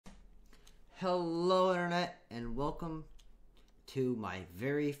Hello Internet, and welcome to my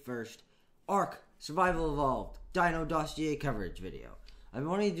very first ARK Survival Evolved Dino Dossier coverage video. I've been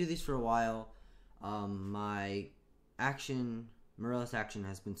wanting to do these for a while. My Morellis action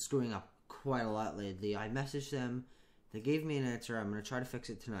has been screwing up quite a lot lately. I messaged them, they gave me an answer. I'm going to try to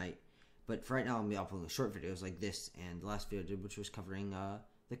fix it tonight, but for right now I'm going to be uploading short videos like this and the last video I did, which was covering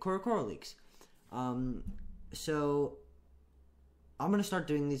the coral leaks. So I'm going to start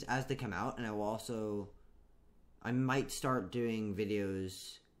doing these as they come out, and I might start doing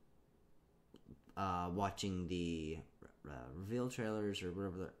videos watching the reveal trailers or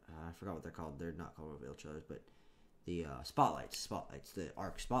whatever, I forgot what they're called. They're not called reveal trailers, but the spotlights, the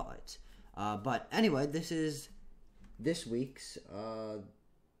ARK spotlights. But anyway, this is this week's,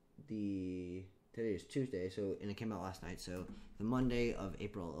 today is Tuesday, and it came out last night, so the Monday of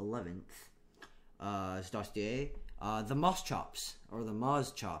April 11th, is Dossier. The Moschops, or the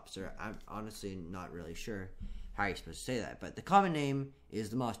Moschops, or I'm honestly not really sure how you're supposed to say that, but the common name is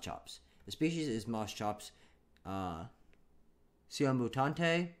the Moschops. The species is Moschops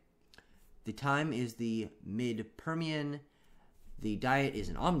siambutante. The time is the mid-Permian. The diet is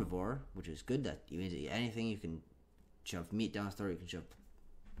an omnivore, which is good. That means eat anything. You can shove meat down the throat, you can shove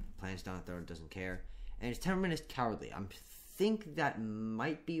plants down the throat, it doesn't care. And its temperament is cowardly. I think that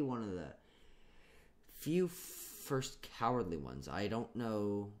might be one of the few first cowardly ones. I don't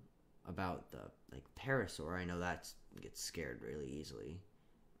know about the parasaur. I know that gets scared really easily.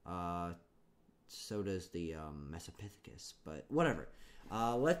 So does the Mesopithecus, but whatever.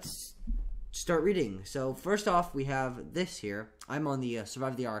 Let's start reading. So first off, we have this here. I'm on the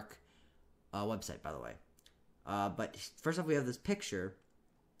Survive the Ark website, by the way. But first off, we have this picture.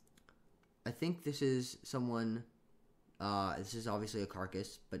 I think this is someone. This is obviously a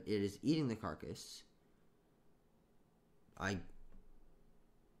carcass, but it is eating the carcass. I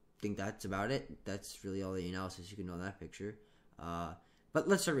think that's about it. That's really all the analysis you can know in that picture. But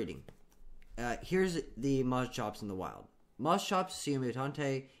let's start reading. Here's the Moschops in the wild. Moschops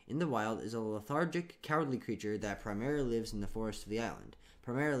siambutante in the wild is a lethargic, cowardly creature that primarily lives in the forests of the island,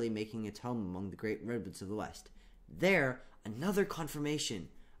 primarily making its home among the great redwoods of the west. There, another confirmation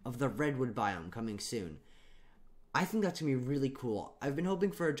of the redwood biome coming soon. I think that's going to be really cool. I've been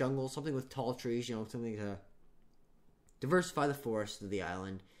hoping for a jungle, something with tall trees, something to diversify the forests of the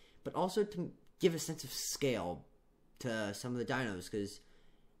island, but also to give a sense of scale to some of the dinos, because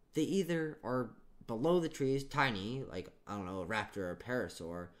they either are below the trees, tiny, like, I don't know, a raptor or a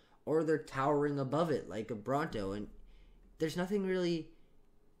parasaur, or they're towering above it, like a bronto, and there's nothing really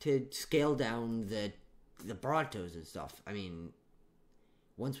to scale down the brontos and stuff. I mean,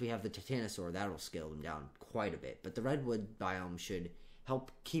 once we have the titanosaur, that'll scale them down quite a bit, but the redwood biome should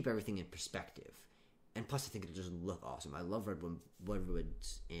help keep everything in perspective. And plus, I think it'll just look awesome. I love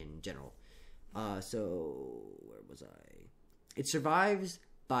redwoods in general. So, where was I? It survives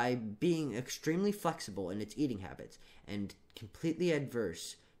by being extremely flexible in its eating habits and completely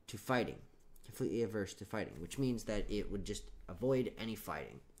averse to fighting. Which means that it would just avoid any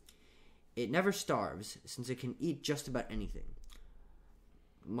fighting. It never starves, since it can eat just about anything.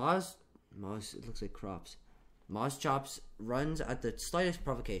 It looks like crops. Moschops runs at the slightest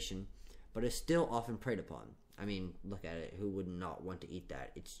provocation, but is still often preyed upon. I mean, look at it. Who would not want to eat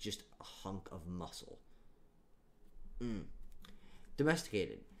that? It's just a hunk of muscle.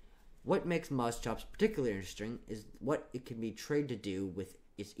 Domesticated. What makes Moschops particularly interesting is what it can be trained to do with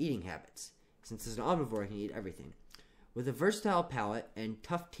its eating habits. Since it's an omnivore, it can eat everything. With a versatile palate and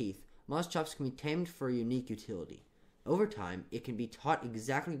tough teeth, Moschops can be tamed for a unique utility. Over time, it can be taught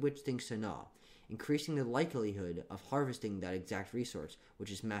exactly which things to gnaw, increasing the likelihood of harvesting that exact resource which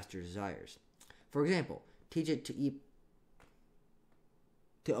its master desires. For example, teach it to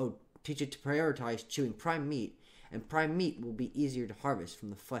prioritize chewing prime meat, and prime meat will be easier to harvest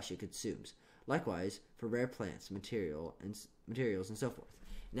from the flesh it consumes. Likewise, for rare plants, materials, and so forth.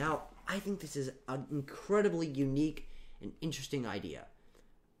 Now, I think this is an incredibly unique and interesting idea.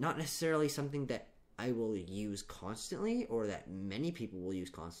 Not necessarily something that I will use constantly, or that many people will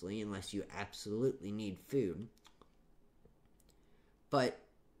use constantly, unless you absolutely need food. But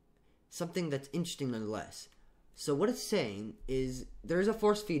something that's interesting nonetheless. So what it's saying is there's a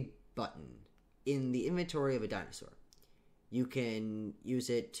force feed button in the inventory of a dinosaur. You can use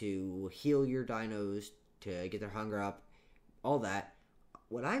it to heal your dinos, to get their hunger up, all that.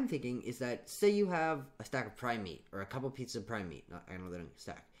 What I'm thinking is that, say you have a stack of prime meat, or a couple pieces of prime meat. I know they don't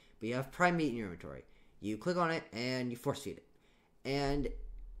stack, but you have prime meat in your inventory. You click on it, and you force feed it. And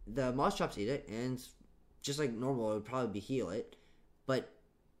the Moschops eat it, and just like normal, it would probably heal it. But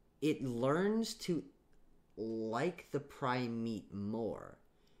it learns to like the prime meat more.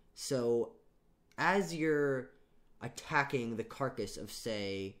 So as you're attacking the carcass of,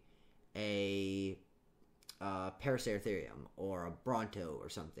 say, a Paraceratherium or a Bronto or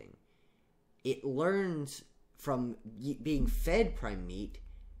something, it learns from being fed prime meat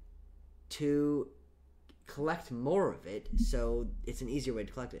to collect more of it, so it's an easier way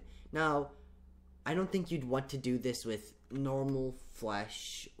to collect it. Now, I don't think you'd want to do this with normal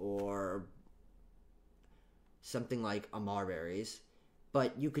flesh or something like Amar berries,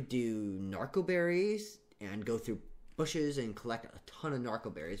 but you could do narco berries and go through bushes and collect a ton of narco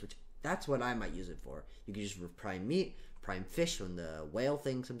berries, which that's what I might use it for. You could use it for prime meat, prime fish when the whale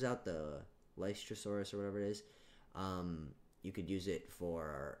thing comes out, the Lystrosaurus or whatever it is. You could use it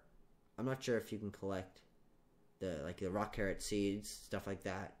for, I'm not sure if you can collect the rock carrot seeds, stuff like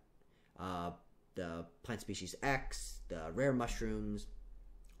that. The plant species X, the rare mushrooms,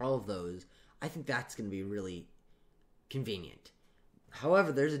 all of those. I think that's going to be really convenient.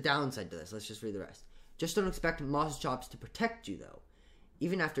 However, there's a downside to this. Let's just read the rest. Just don't expect Moschops to protect you, though.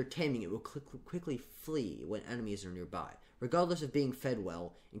 Even after taming, it will quickly flee when enemies are nearby. Regardless of being fed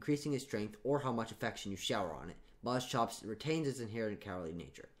well, increasing its strength, or how much affection you shower on it, Moschops retains its inherent cowardly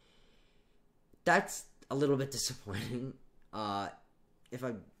nature. That's a little bit disappointing. If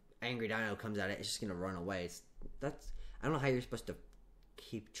an angry dino comes at it, it's just going to run away. I don't know how you're supposed to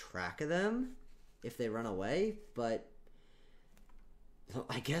keep track of them if they run away, but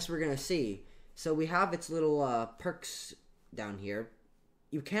I guess we're going to see. So we have its little perks down here.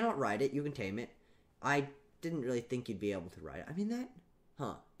 You cannot ride it. You can tame it. I didn't really think you'd be able to ride it. I mean,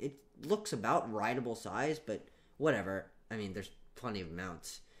 it looks about rideable size, but whatever. I mean, there's plenty of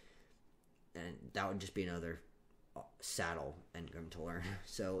mounts. And that would just be another saddle engram to learn.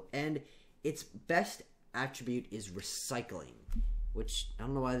 So, and its best attribute is recycling, which I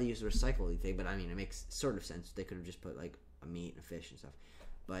don't know why they use the recycling thing, but I mean, it makes sort of sense. They could have just put like a meat and a fish and stuff.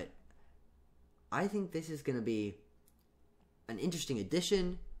 But I think this is going to be an interesting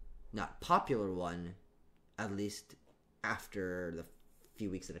addition, not popular one, at least after the few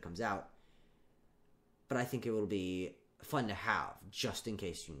weeks that it comes out. But I think it will be fun to have just in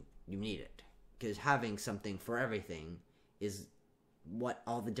case you need it. Because having something for everything is what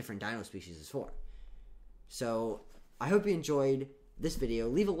all the different dino species is for. So, I hope you enjoyed this video.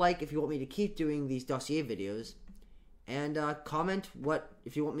 Leave a like if you want me to keep doing these Dossier videos. And comment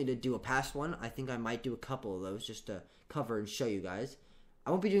if you want me to do a past one. I think I might do a couple of those just to cover and show you guys. I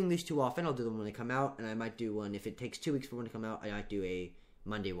won't be doing these too often. I'll do them when they come out. And I might do one, if it takes 2 weeks for one to come out, I might do a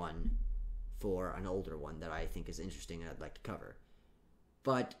Monday one for an older one that I think is interesting and I'd like to cover.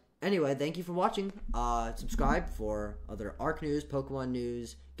 But anyway, thank you for watching. Subscribe for other Ark news, Pokemon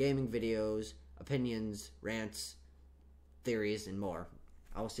news, gaming videos, opinions, rants, theories, and more.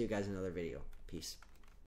 I will see you guys in another video. Peace.